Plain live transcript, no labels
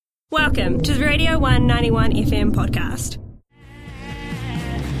Welcome to the Radio 191 FM podcast.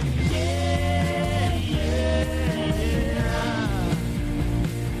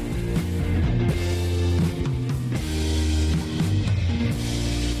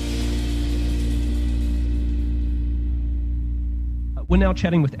 We're now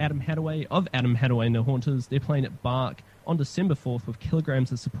chatting with Adam Hadaway of Adam Hadaway and the Haunters. They're playing at Bark on December 4th with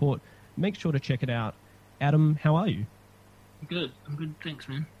Kilograms of Support. Make sure to check it out. Adam, how are you? I'm good, thanks,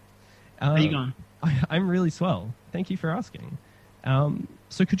 man. How are you going? I'm really swell. Thank you for asking.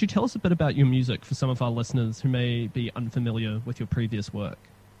 So could you tell us a bit about your music for some of our listeners who may be unfamiliar with your previous work?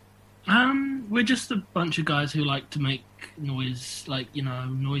 We're just a bunch of guys who like to make noise, like, you know,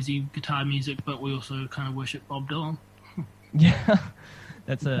 noisy guitar music, but we also kind of worship Bob Dylan. Yeah,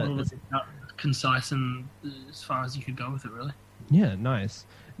 that's concise and as far as you could go with it, really. Yeah, nice.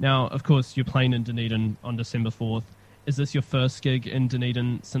 Now, of course, you're playing in Dunedin on December 4th. Is this your first gig in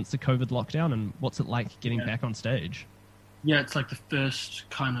Dunedin since the COVID lockdown, and what's it like getting back on stage? Yeah, it's like the first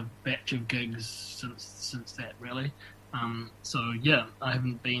kind of batch of gigs since that, really. So yeah, I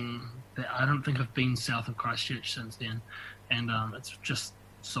don't think I've been south of Christchurch since then, and it's just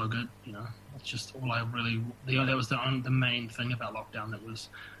so good, you know. It's just all I really, that was the main thing about lockdown. That was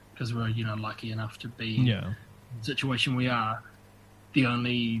because we're, you know, lucky enough to be in the situation we are. The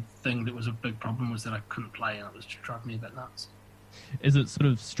only thing that was a big problem was that I couldn't play, and it was driving me a bit nuts. Is it sort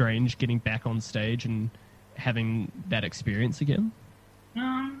of strange getting back on stage and having that experience again?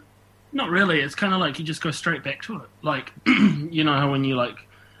 Not really. It's kind of like you just go straight back to it. Like, you know how when you like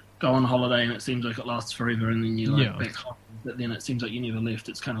go on holiday and it seems like it lasts forever, and then you like back home, but then it seems like you never left.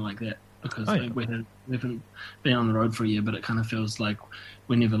 It's kind of like that because we haven't been on the road for a year, but it kind of feels like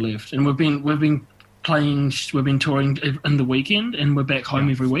we never left. And we've been touring in the weekend, and we're back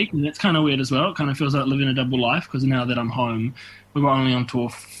home every week, and that's kind of weird as well. It kind of feels like living a double life, because now that I'm home, we were only on tour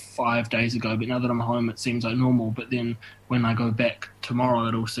 5 days ago, but now that I'm home, it seems like normal. But then when I go back tomorrow,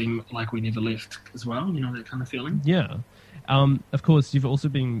 it'll seem like we never left as well. You know, that kind of feeling. Yeah. Of course, you've also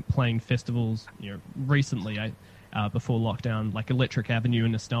been playing festivals, you know, recently, before lockdown, like Electric Avenue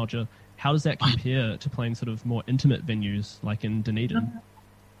and Nostalgia. How does that compare to playing sort of more intimate venues like in Dunedin?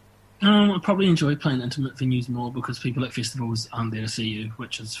 I probably enjoy playing intimate venues more because people at festivals aren't there to see you,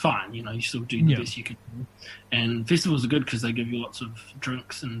 which is fine. You know, you still do the best you can do. And festivals are good because they give you lots of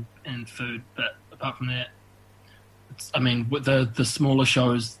drinks and food. But apart from that, with the smaller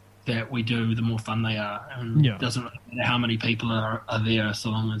shows that we do, the more fun they are. And it doesn't really matter how many people are there, so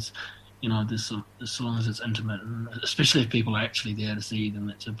long as, you know, so long as it's intimate. And especially if people are actually there to see you, then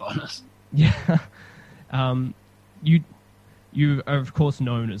that's a bonus. Yeah. You are, of course,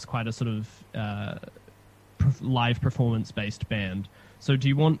 known as quite a sort of live performance-based band. So do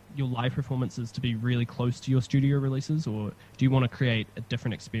you want your live performances to be really close to your studio releases, or do you want to create a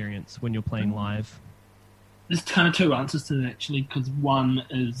different experience when you're playing live? There's kind of two answers to that, actually, because one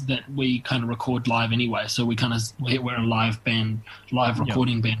is that we kind of record live anyway, so we're a live band, live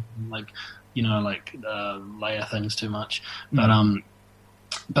recording band, like, you know, like layer things too much. But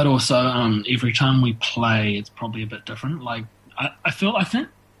also every time we play, it's probably a bit different. Like, I think,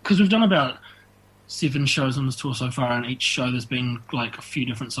 because we've done about 7 shows on this tour so far, and each show there's been like a few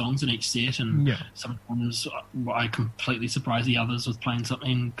different songs in each set, and sometimes I completely surprise the others with playing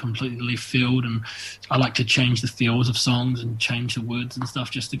something completely left field, and I like to change the feels of songs and change the words and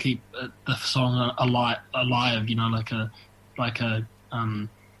stuff just to keep the song alive, you know, like a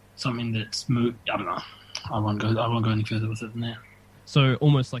something that's moved. I don't know. I won't go any further with it than that. So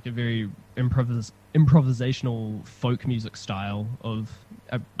almost like a very improvisational folk music style of...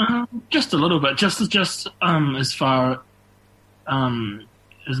 just a little bit. Just as far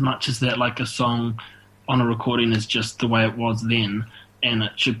as much as that, like a song on a recording is just the way it was then, and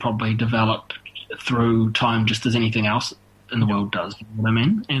it should probably develop through time just as anything else in the world does. You know what I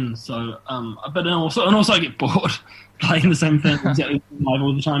mean? And so, but also I get bored playing the same thing exactly live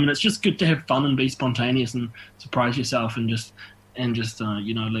all the time, and it's just good to have fun and be spontaneous and surprise yourself and just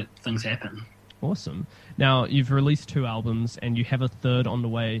you know, let things happen. Awesome. Now, you've released 2 albums and you have a third on the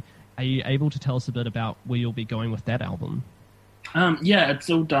way. Are you able to tell us a bit about where you'll be going with that album? Yeah, it's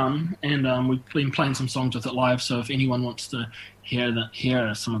all done, and we've been playing some songs with it live, so if anyone wants to hear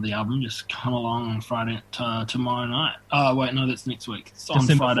some of the album, just come along on Friday tomorrow night. Oh, wait, no, that's next week. It's on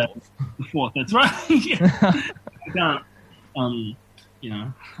December Friday 4th. the 4th, that's right. I can't, you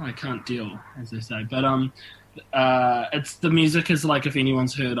know, I can't deal, as they say, but it's the music is like, if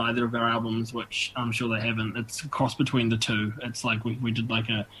anyone's heard either of our albums, which I'm sure they haven't, it's a cross between the two. It's like we did like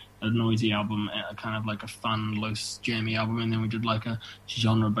a noisy album, a kind of like a fun, loose, jammy album, and then we did like a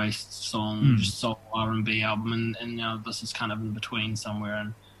genre-based song, just soul R&B album, and now this is kind of in between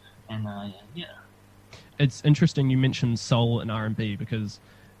somewhere, And yeah. It's interesting you mentioned soul and R&B because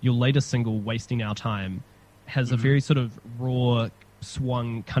your latest single, Wasting Our Time, has a very sort of raw,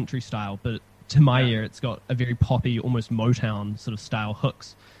 swung country style, but to my ear, it's got a very poppy, almost Motown sort of style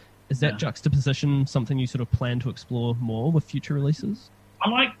hooks. Is that juxtaposition something you sort of plan to explore more with future releases? I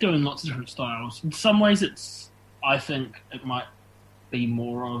like doing lots of different styles. In some ways, I think it might be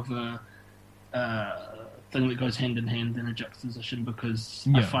more of a thing that goes hand in hand than a juxtaposition, because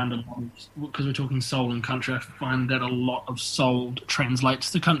I find because we're talking soul and country, I find that a lot of soul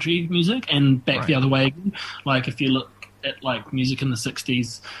translates to country music and back the other way again. Like if you look at like music in the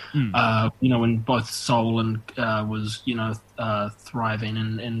 60s, when both soul and was thriving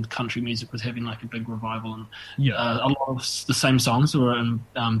and country music was having like a big revival, and a lot of the same songs were in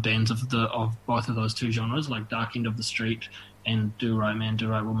bands of both of those two genres, like Dark End of the Street and Do Right Man, Do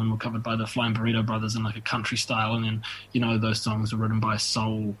Right Woman were covered by the Flying Burrito Brothers in like a country style, and then those songs were written by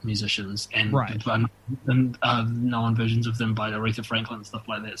soul musicians and known versions of them by Aretha Franklin and stuff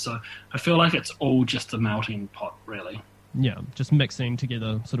like that. So I feel like it's all just a melting pot, really. Yeah, just mixing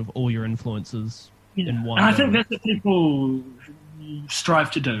together sort of all your influences in one. And I think that's what people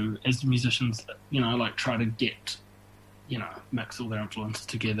strive to do as musicians, like try to get, mix all their influences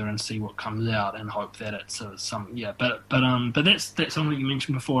together and see what comes out and hope that it's but that's something you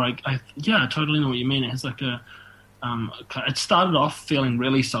mentioned before. I totally know what you mean. It has like it started off feeling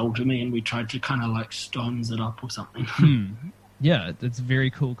really soul to me, and we tried to kind of like stones it up or something. Yeah, it's a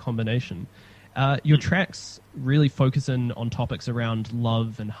very cool combination. Your tracks really focus in on topics around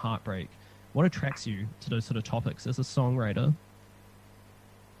love and heartbreak. What attracts you to those sort of topics as a songwriter?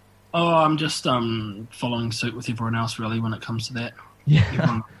 Oh, I'm just following suit with everyone else, really, when it comes to that.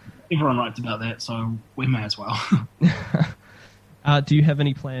 Yeah. Everyone writes about that, so we may as well. Do you have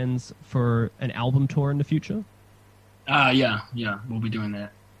any plans for an album tour in the future? Yeah, we'll be doing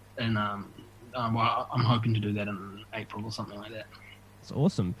that. And I'm hoping to do that in April or something like that. That's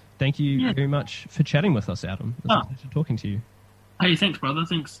awesome. Thank you very much for chatting with us, Adam. It was a pleasure talking to you. Hey, thanks, brother.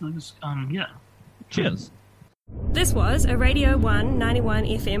 Thanks. Cheers. This was a Radio 1 91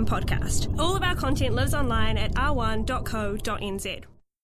 FM podcast. All of our content lives online at r1.co.nz.